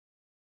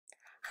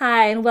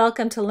Hi, and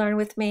welcome to Learn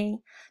With Me.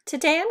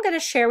 Today I'm going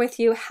to share with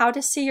you how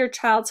to see your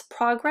child's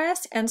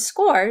progress and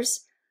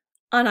scores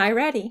on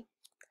iReady.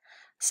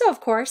 So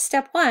of course,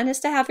 step one is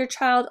to have your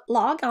child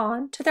log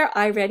on to their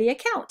iReady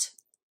account.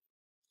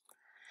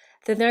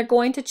 Then they're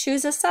going to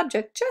choose a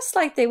subject just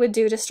like they would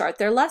do to start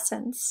their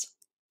lessons.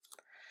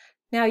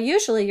 Now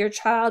usually your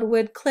child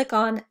would click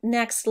on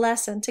next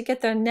lesson to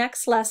get their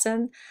next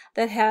lesson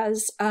that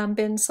has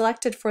been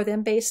selected for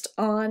them based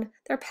on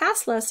their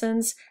past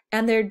lessons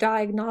and their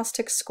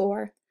diagnostic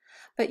score.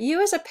 But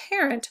you as a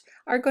parent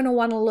are going to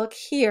want to look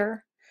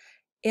here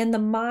in the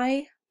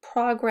My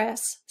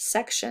Progress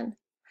section.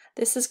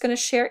 This is going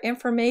to share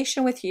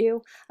information with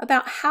you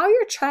about how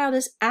your child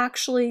is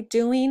actually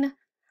doing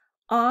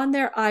on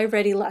their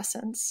iReady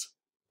lessons.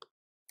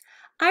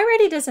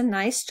 iReady does a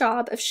nice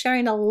job of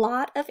sharing a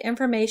lot of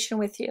information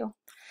with you.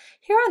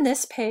 Here on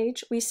this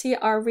page, we see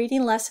our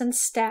reading lesson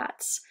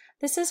stats.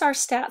 This is our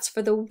stats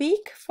for the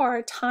week for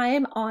our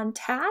time on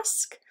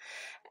task.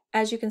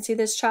 As you can see,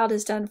 this child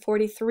has done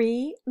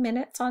 43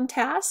 minutes on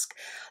task.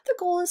 The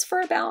goal is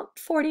for about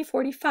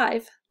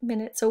 40-45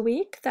 minutes a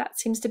week. That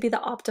seems to be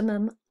the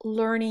optimum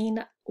learning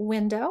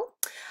window.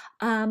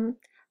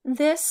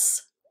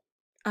 This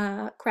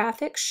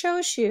graphic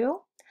shows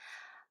you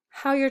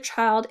how your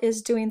child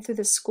is doing through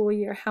the school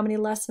year, how many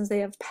lessons they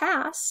have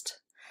passed,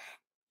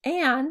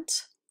 and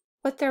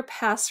what their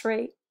pass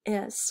rate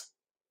is.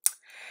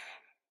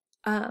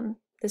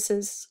 This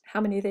is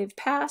how many they've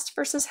passed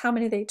versus how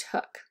many they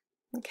took.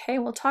 Okay,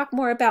 we'll talk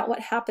more about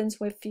what happens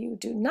if you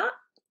do not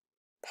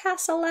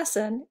pass a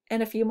lesson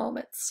in a few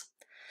moments.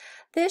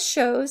 This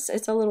shows,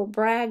 it's a little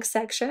brag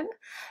section.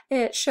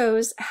 It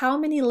shows how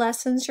many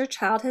lessons your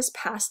child has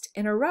passed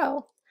in a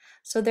row.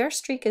 So their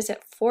streak is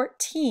at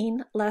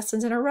 14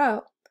 lessons in a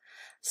row.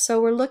 So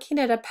we're looking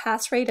at a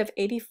pass rate of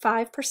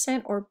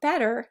 85% or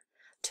better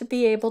to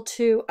be able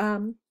to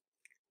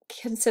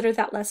consider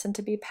that lesson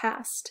to be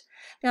passed.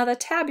 Now the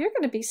tab you're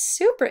going to be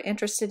super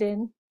interested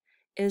in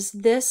is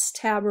this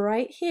tab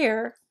right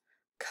here,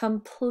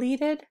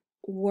 Completed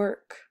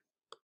Work.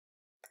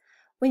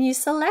 When you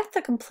select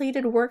the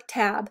Completed Work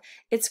tab,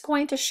 it's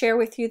going to share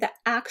with you the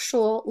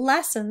actual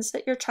lessons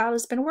that your child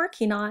has been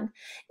working on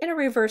in a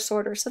reverse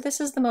order. So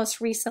this is the most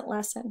recent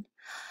lesson,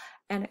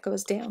 and it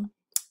goes down.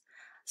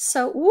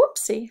 So,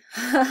 whoopsie.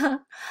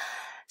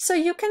 So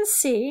you can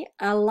see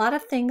a lot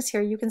of things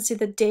here. You can see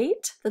the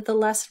date that the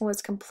lesson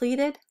was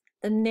completed,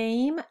 the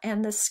name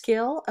and the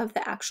skill of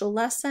the actual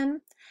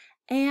lesson,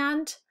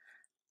 and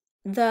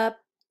the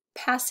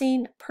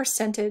passing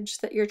percentage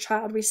that your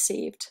child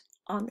received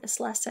on this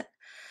lesson.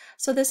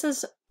 So this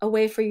is a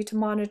way for you to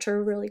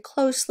monitor really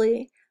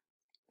closely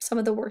some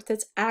of the work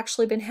that's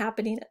actually been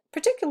happening,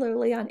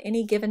 particularly on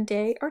any given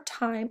day or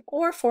time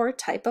or for a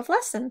type of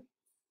lesson.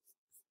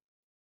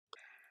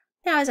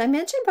 Now, as I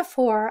mentioned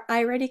before,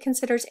 iReady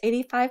considers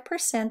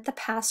 85% the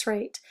pass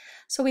rate.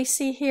 So we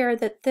see here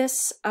that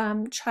this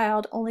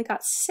child only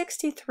got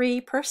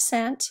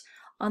 63%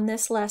 on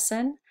this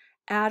lesson.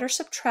 Add or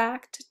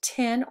subtract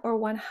 10 or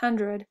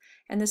 100,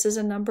 and this is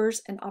a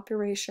numbers and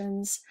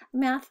operations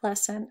math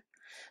lesson.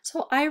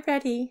 So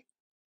iReady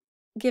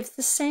gives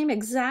the same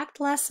exact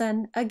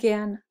lesson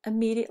again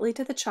immediately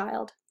to the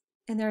child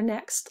in their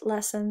next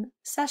lesson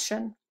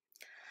session.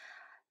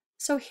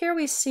 So here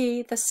we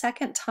see the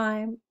second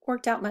time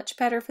worked out much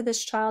better for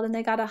this child, and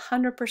they got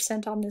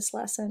 100% on this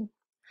lesson.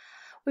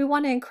 We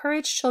want to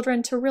encourage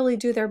children to really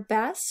do their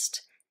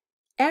best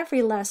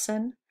every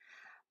lesson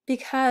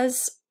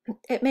because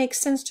it makes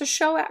sense to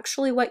show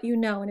actually what you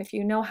know. And if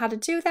you know how to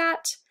do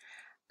that,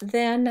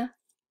 then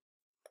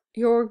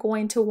you're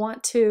going to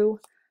want to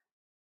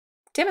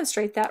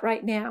demonstrate that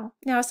right now.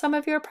 Now, some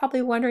of you are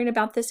probably wondering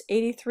about this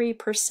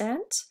 83%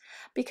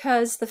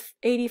 because the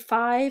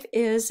 85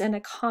 is an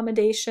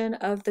accommodation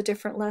of the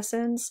different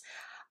lessons.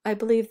 I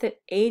believe that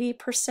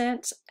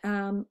 80%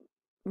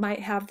 might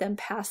have them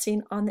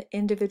passing on the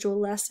individual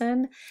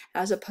lesson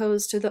as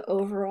opposed to the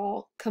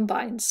overall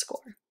combined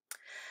score.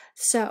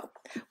 So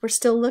we're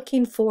still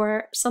looking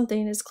for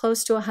something as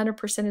close to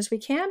 100% as we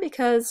can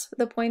because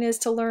the point is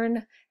to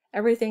learn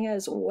everything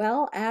as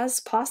well as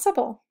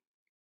possible.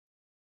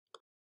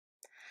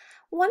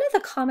 One of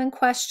the common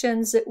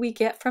questions that we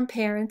get from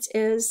parents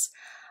is,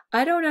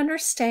 I don't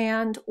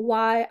understand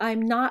why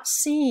I'm not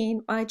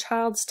seeing my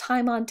child's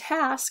time on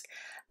task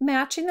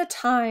matching the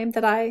time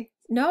that I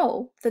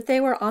know that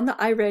they were on the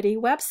iReady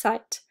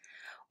website.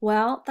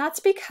 Well, that's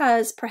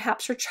because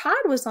perhaps your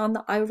child was on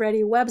the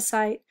iReady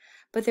website,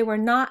 but they were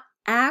not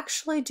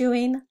actually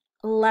doing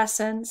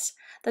lessons.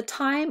 The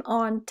time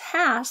on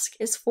task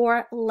is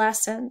for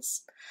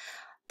lessons.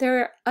 There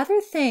are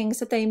other things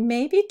that they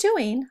may be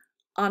doing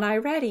on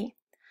iReady.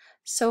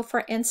 So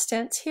for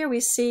instance, here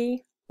we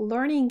see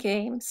learning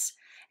games,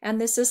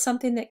 and this is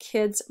something that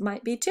kids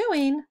might be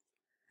doing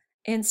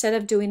instead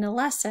of doing a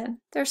lesson.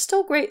 They're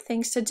still great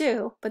things to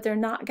do, but they're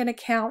not going to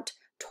count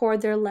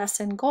toward their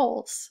lesson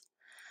goals.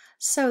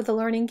 So the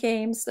learning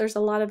games, there's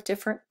a lot of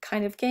different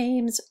kind of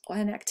games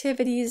and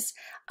activities,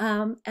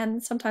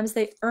 and sometimes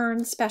they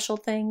earn special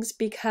things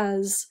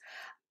because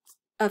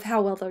of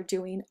how well they're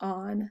doing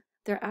on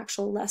their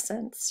actual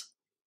lessons.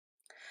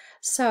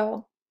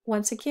 So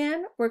once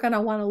again, we're going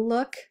to want to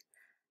look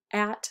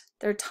at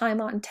their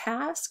time on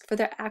task for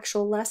their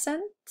actual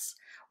lessons.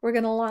 We're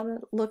going to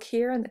want to look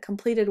here in the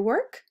completed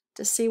work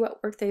to see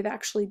what work they've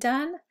actually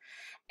done.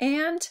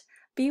 And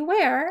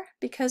beware,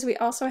 because we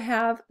also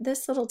have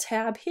this little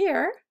tab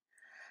here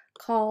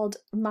called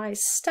My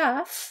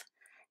Stuff.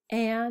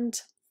 And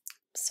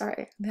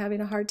sorry, I'm having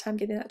a hard time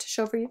getting that to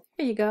show for you.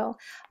 There you go,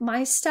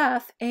 My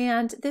Stuff.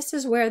 And this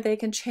is where they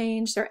can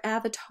change their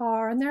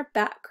avatar and their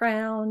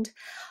background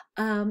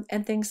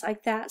and things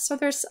like that. So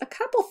there's a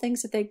couple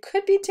things that they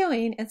could be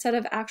doing instead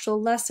of actual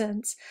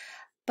lessons.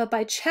 But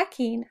by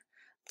checking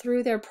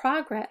through their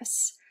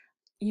progress,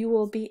 you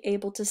will be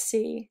able to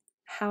see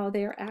how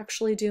they're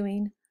actually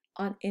doing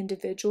on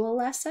individual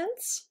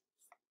lessons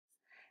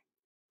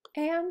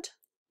and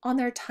on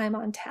their time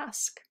on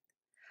task.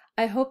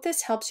 I hope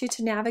this helps you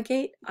to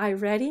navigate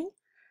iReady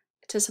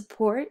to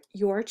support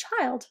your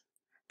child.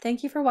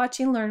 Thank you for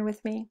watching Learn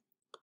With Me.